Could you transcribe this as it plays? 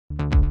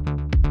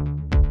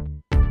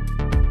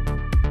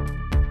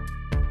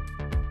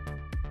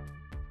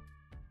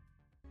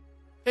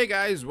Hey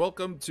guys,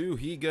 welcome to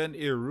Higan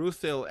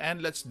Eruthyll,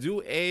 and let's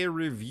do a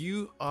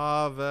review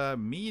of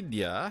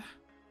media.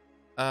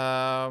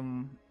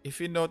 If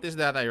you notice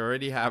that I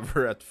already have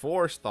her at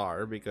 4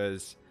 star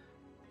because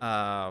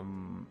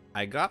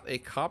I got a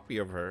copy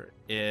of her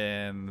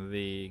in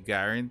the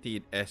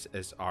guaranteed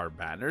SSR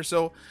banner.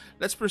 So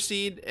let's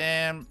proceed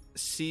and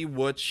see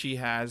what she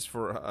has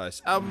for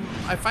us.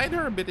 I find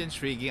her a bit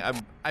intriguing.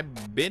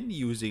 I've been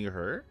using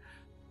her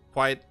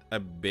quite a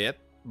bit,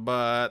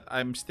 but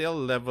I'm still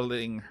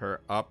leveling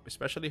her up,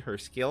 especially her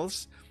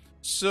skills.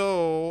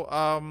 So,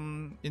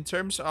 in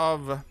terms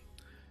of,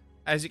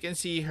 as you can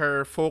see,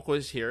 her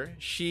focus here,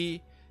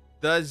 she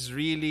does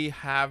really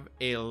have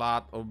a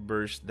lot of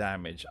burst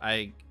damage.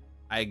 I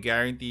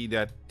guarantee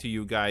that to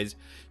you guys.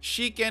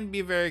 She can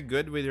be very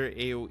good with her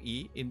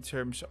AOE in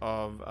terms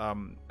of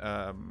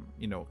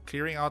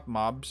clearing out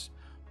mobs,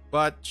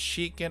 but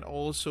she can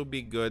also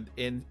be good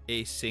in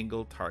a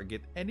single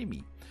target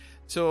enemy.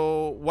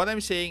 So what I'm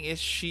saying is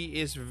she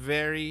is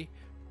very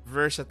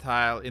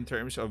versatile in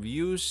terms of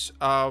use.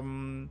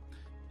 You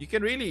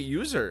can really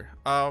use her.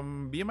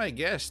 Be my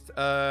guest.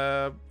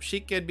 She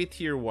can be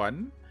tier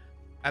 1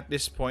 at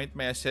this point,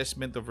 my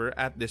assessment of her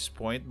at this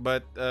point,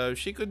 but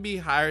she could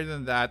be higher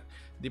than that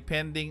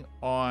depending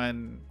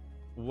on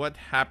what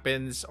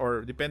happens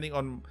or depending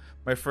on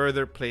my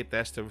further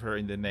playtest of her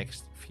in the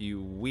next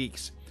few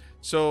weeks.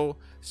 So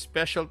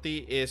specialty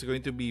is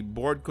going to be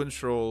board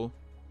control.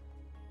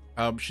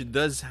 She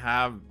does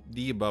have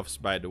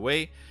debuffs, by the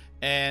way,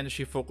 and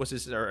she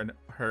focuses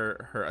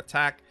her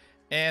attack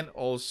and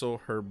also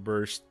her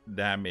burst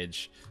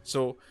damage.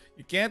 So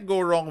you can't go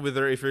wrong with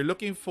her if you're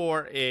looking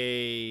for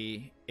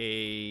a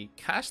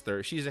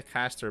caster. She's a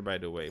caster, by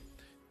the way.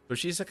 So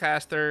she's a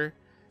caster,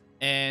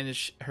 and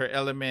her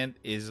element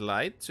is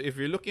light. So if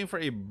you're looking for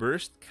a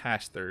burst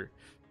caster,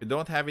 you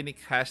don't have any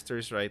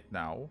casters right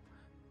now.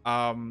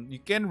 You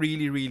can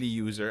really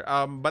use her.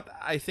 But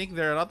I think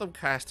there are a lot of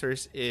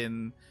casters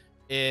in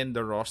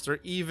the roster.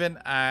 Even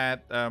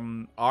at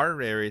our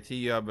rarity,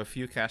 you have a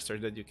few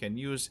casters that you can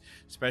use,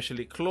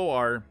 especially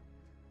Cloar,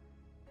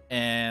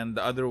 and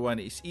the other one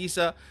is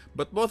Isa.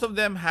 But both of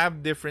them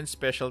have different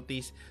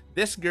specialties.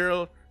 This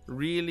girl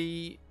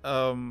really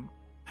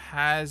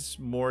has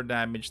more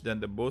damage than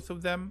the both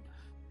of them.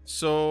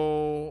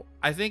 So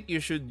I think you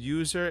should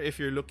use her if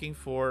you're looking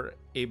for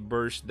a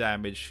burst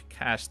damage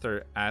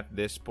caster at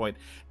this point.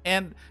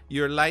 And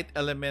your light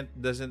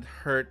element doesn't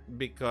hurt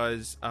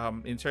because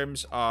in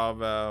terms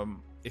of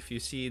if you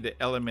see the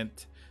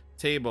element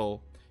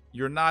table,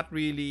 you're not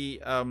really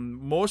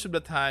most of the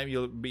time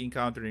you'll be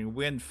encountering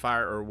wind,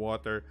 fire, or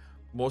water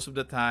most of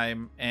the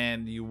time,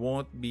 and you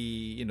won't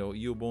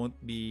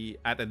be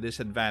at a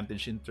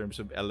disadvantage in terms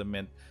of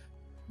element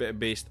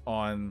based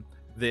on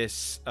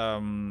this what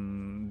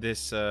do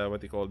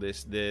you call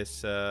this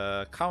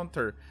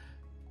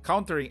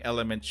countering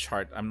element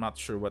chart. I'm not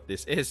sure what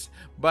this is,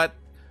 but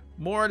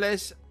more or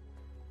less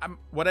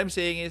what I'm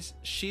saying is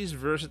she's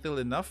versatile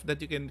enough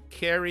that you can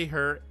carry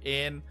her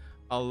in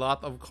a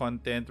lot of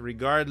content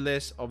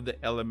regardless of the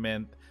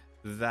element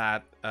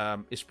that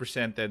is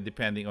presented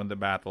depending on the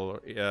battle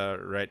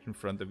right in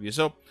front of you.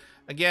 So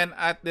again,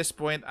 at this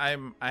point, I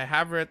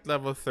have her at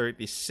level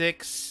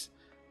 36.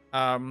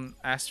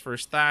 As for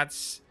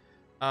stats,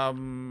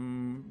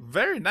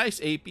 very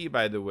nice AP,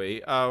 by the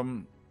way.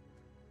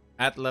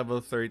 At level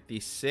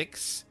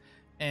 36.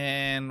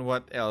 And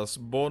what else?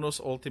 Bonus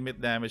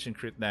ultimate damage and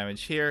crit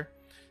damage here.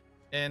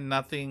 And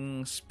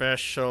nothing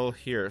special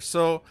here.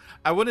 So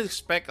I wouldn't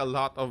expect a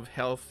lot of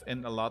health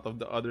and a lot of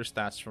the other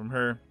stats from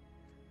her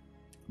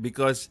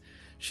because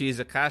she's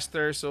a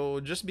caster. So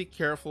just be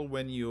careful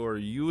when you're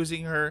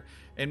using her.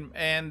 And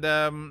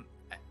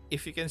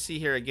if you can see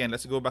here again,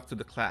 let's go back to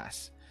the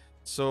class.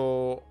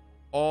 So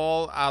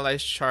all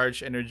allies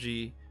charge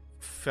energy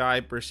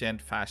 5%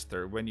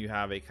 faster when you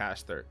have a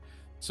caster.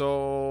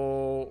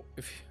 So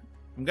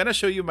I'm gonna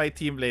show you my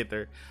team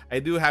later. I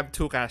do have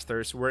 2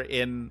 casters.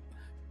 Wherein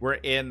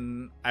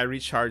I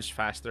recharge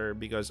faster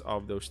because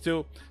of those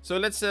 2. So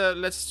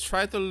let's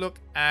try to look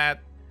at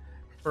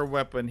her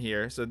weapon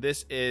here. So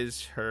this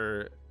is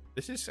her.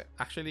 This is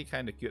actually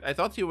kind of cute. I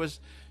thought she was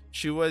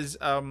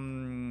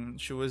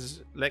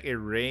like a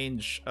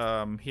range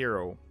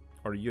hero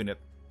or unit,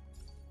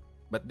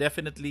 but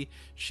definitely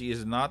she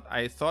is not.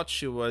 I thought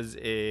she was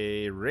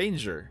a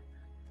ranger,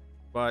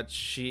 but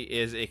she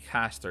is a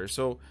caster.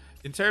 So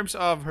in terms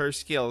of her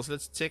skills,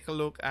 let's take a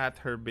look at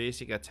her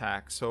basic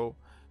attack. So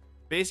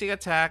basic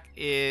attack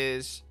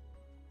is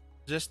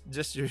just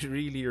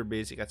really your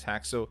basic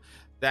attack. So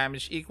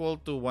damage equal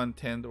to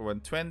 110 or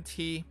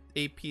 120,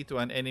 AP to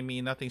an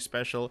enemy, nothing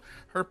special.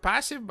 Her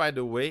passive, by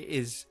the way,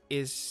 is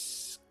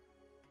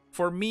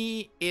for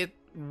me, it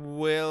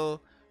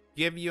will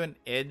give you an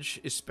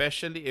edge,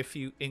 especially if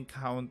you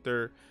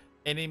encounter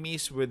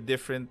enemies with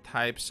different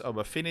types of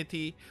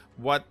affinity.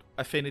 What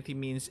affinity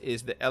means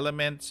is the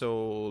element,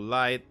 so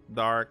light,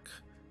 dark,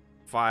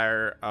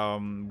 fire,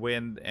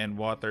 wind, and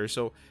water.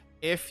 So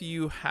if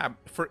you have,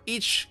 for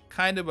each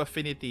kind of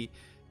affinity,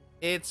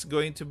 it's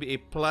going to be a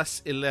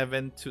plus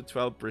 11 to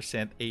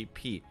 12%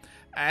 AP.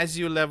 As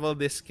you level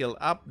this skill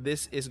up,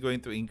 this is going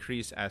to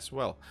increase as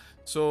well.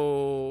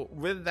 So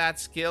with that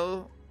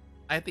skill,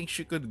 I think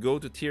she could go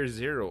to tier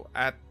 0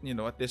 at,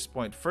 at this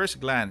point, first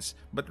glance.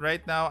 But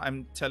right now,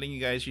 I'm telling you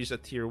guys, she's a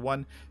tier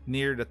 1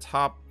 near the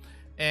top.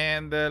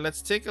 And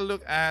let's take a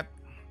look at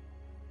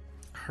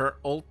her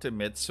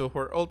ultimate. So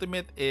her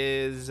ultimate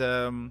is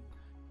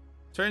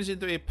turns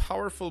into a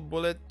powerful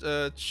bullet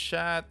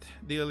chat,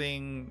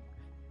 dealing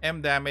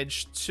M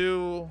damage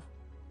to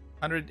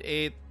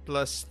 108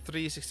 plus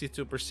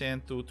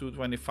 362% to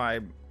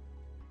 225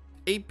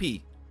 AP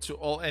to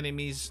all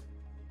enemies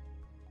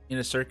in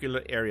a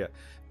circular area.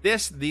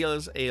 This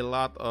deals a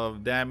lot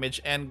of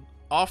damage, and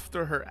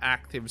after her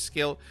active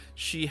skill,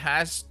 she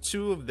has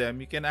two of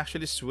them. You can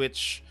actually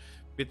switch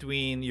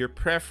between your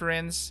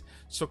preference.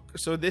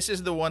 So this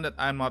is the one that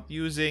I'm not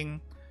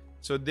using.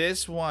 So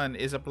this one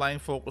is applying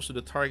focus to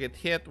the target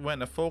hit.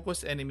 When a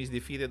focused enemy is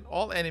defeated,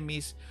 all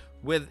enemies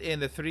within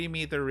the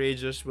 3-meter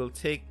radius will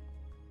take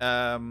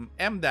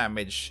M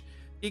damage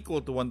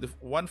equal to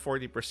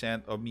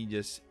 140% of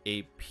Media's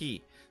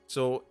AP.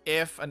 So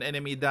if an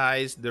enemy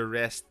dies, the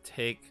rest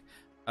take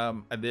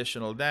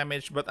additional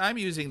damage. But I'm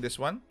using this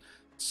one.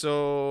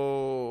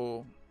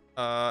 So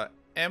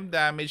M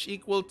damage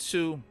equal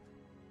to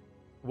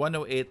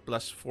 108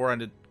 plus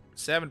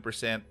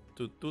 407%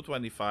 to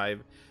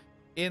 225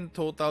 in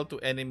total to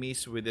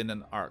enemies within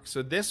an arc.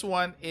 So this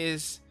one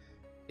is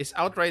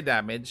outright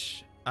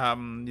damage.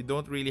 You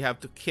don't really have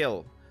to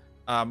kill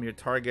your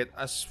target.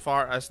 As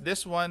far as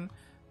this one,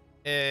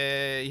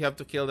 you have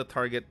to kill the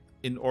target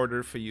in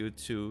order for you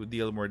to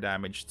deal more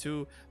damage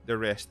to the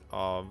rest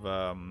of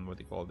what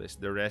do you call this?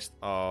 The rest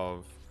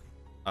of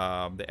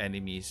the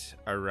enemies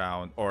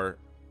around or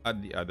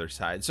on the other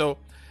side. So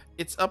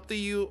it's up to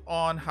you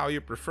on how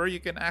you prefer. You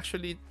can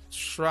actually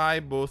try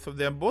both of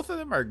them. Both of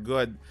them are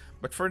good,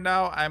 but for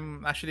now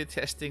I'm actually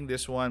testing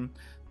this one,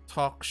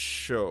 Talk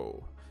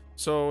Show.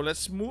 So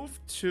let's move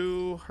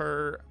to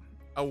her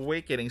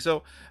awakening.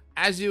 So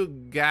as you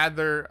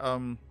gather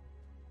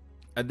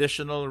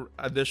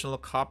additional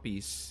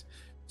copies,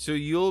 so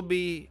you'll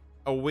be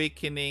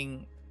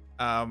awakening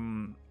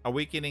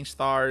awakening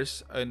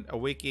stars and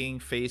awakening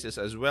phases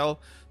as well.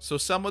 So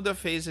some of the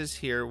phases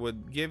here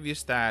would give you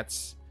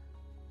stats,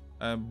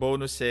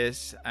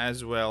 bonuses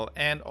as well,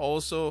 and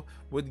also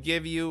would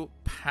give you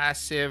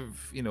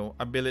passive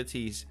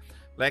abilities,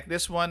 like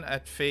this one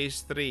at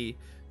phase 3.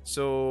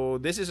 So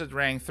this is at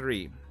rank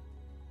 3.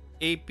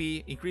 AP,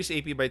 increase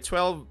AP by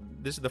 12.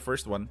 This is the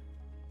first one.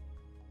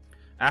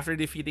 After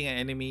defeating an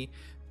enemy,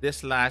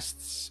 this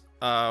lasts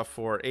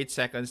for 8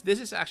 seconds. This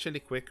is actually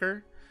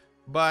quicker,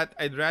 but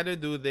I'd rather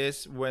do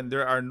this when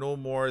there are no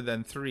more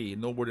than 3.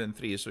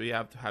 So you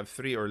have to have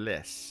 3 or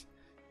less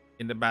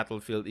in the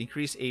battlefield.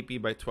 Increase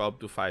AP by 12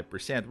 to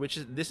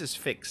 5%, this is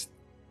fixed.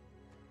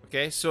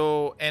 Okay,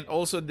 so, and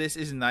also this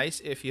is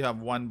nice if you have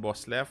one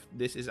boss left.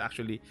 This is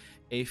actually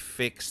a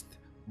fixed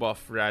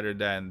buff rather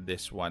than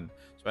this one.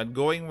 So I'm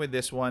going with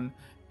this one,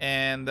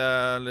 and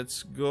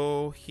let's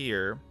go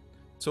here.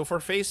 So for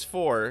phase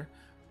 4,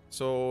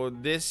 so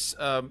this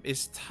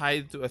is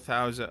tied to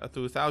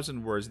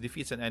 1,000 words.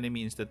 Defeats an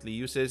enemy instantly.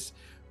 Uses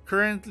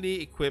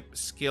currently equipped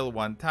skill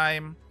 1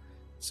 time.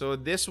 So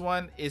this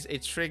one is a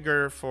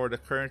trigger for the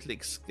currently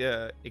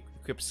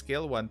equipped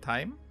skill 1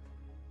 time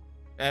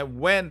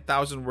when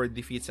 1,000 word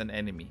defeats an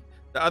enemy.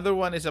 The other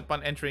one is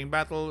upon entering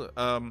battle,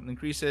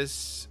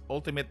 increases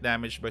ultimate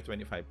damage by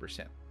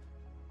 25%.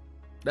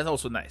 That's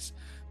also nice.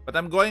 But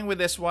I'm going with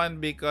this one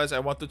because I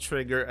want to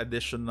trigger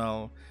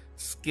additional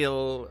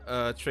skill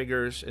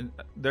triggers and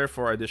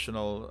therefore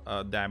additional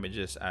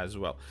damages as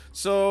well.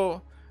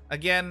 So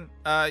again,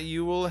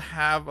 you will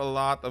have a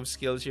lot of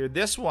skills here.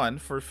 This one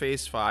for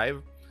phase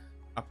 5,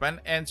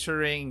 upon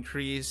entering,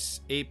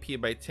 increase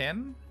AP by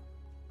 10.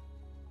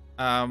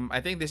 I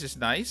think this is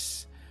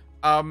nice.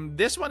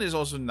 This one is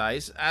also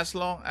nice as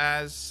long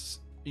as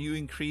you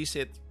increase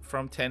it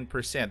from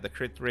 10%, the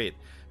crit rate.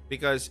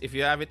 Because if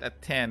you have it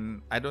at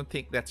 10, I don't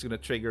think that's going to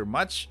trigger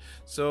much.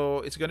 So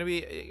it's going to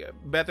be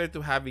better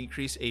to have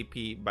increased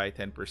AP by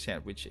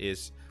 10%, which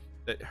is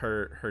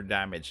her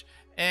damage.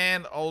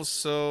 And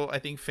also, I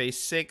think phase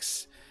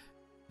 6,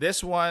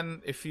 this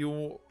one, if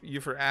you're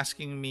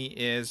asking me,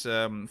 is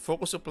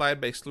focus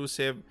applied by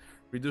exclusive,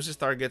 reduces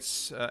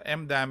targets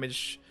M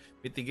damage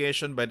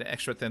mitigation by the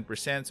extra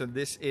 10%. So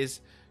this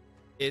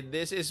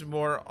is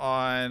more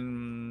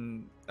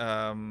on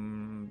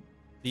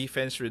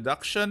defense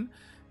reduction.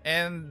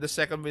 And the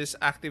second is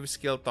active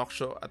skill Talk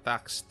Show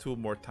attacks 2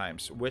 more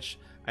times, which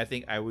I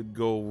think I would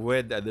go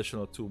with the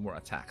additional 2 more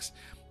attacks.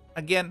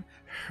 Again,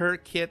 her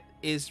kit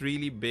is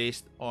really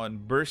based on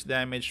burst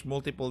damage,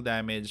 multiple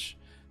damage,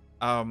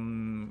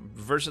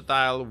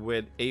 versatile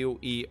with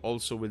AoE,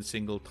 also with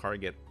single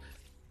target.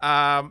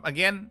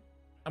 Again,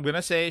 I'm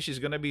gonna say she's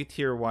gonna be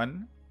tier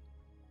 1,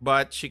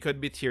 but she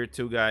could be tier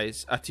 2,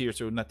 guys. Tier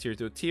 2, not tier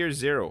 2, tier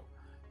 0.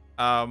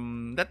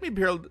 Let me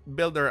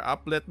build her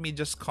up. Let me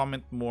just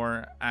comment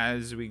more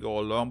as we go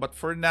along. But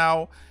for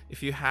now,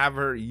 if you have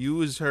her,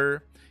 use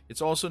her.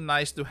 It's also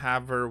nice to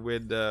have her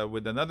with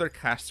another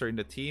caster in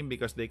the team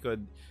because they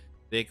could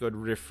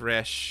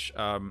refresh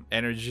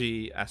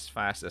energy as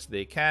fast as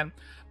they can.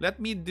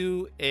 Let me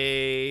do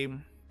a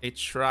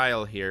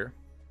trial here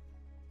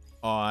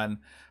on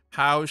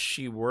how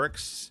she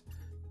works.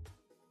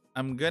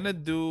 I'm gonna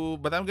do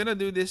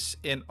this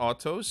in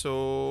auto.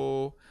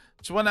 So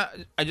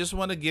I just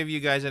wanna give you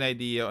guys an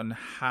idea on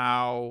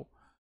how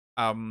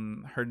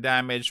her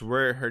damage,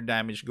 where her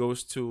damage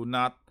goes to,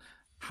 not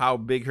how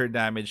big her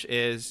damage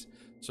is.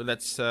 So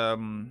let's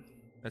do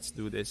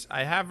this.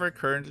 I have her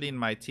currently in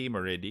my team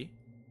already.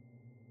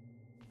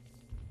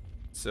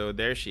 So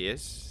there she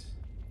is.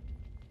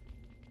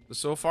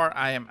 So far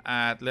I am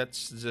at,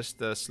 let's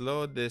just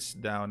slow this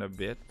down a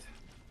bit.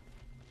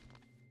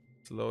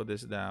 Slow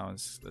this down.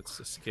 Let's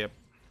just skip.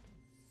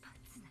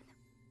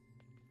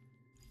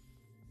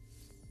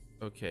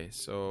 Okay,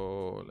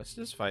 so let's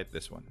just fight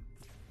this one.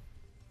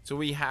 So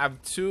we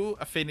have two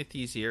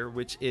affinities here,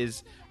 which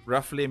is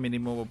roughly a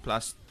minimum of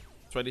plus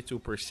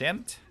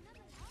 22%.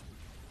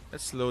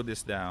 Let's slow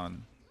this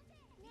down.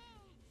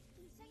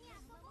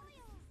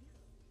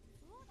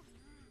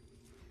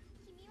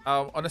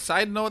 On a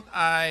side note,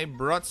 I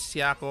brought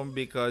Siakam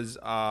because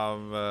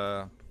of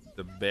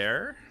the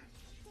bear.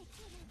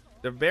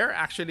 The bear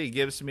actually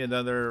gives me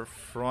another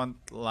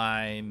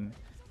frontline,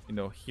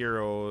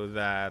 hero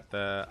that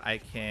I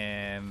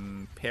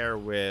can pair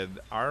with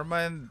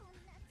Armand.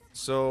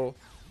 So,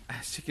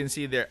 as you can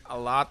see, there a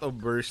lot of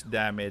burst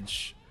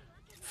damage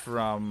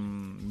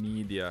from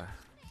media.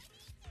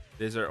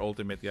 These are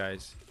ultimate,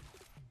 guys.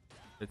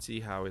 Let's see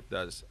how it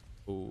does.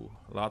 Ooh,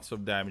 lots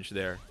of damage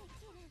there.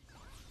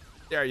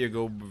 There you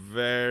go.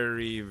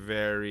 Very,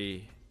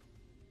 very...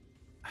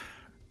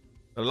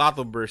 a lot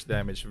of burst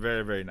damage.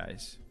 Very, very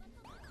nice.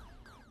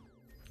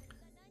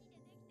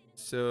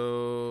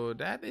 So,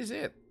 that is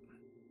it.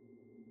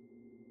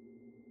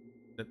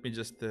 Let me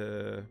just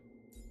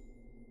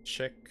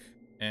check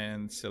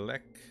and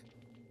select.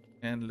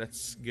 And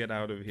let's get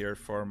out of here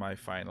for my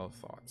final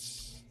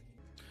thoughts.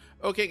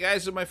 Okay,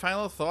 guys, so my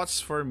final thoughts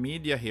for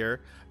media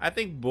here. I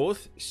think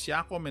both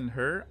Siakam and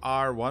her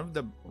are one of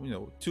the,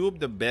 two of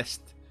the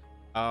best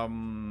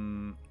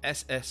SSR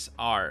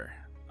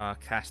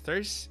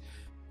casters.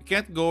 You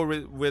can't go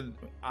with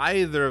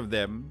either of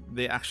them.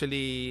 They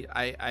actually,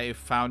 I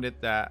found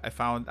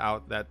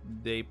out that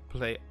they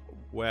play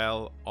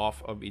well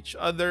off of each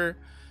other.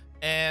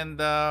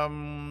 And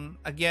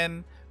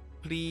again,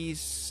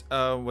 please,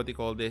 what do you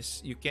call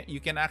this? You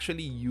can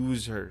actually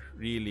use her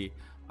really.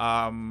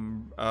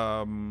 Level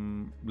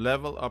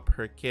up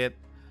her kit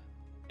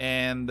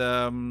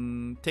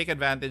and take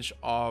advantage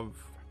of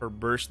her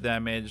burst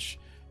damage,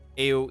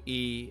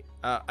 AoE.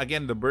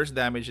 Again, the burst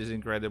damage is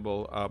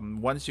incredible.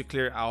 Once you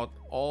clear out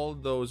all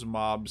those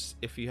mobs,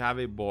 if you have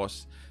a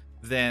boss,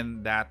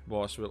 then that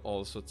boss will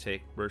also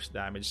take burst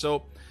damage.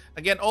 So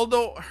again,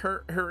 although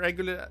her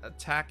regular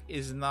attack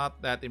is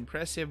not that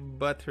impressive,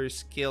 but her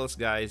skills,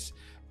 guys,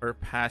 her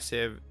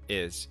passive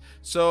is.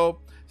 So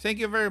thank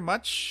you very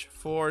much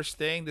for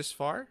staying this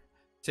far.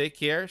 Take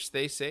care,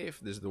 stay safe.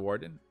 This is the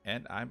Warden,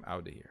 and I'm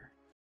out of here.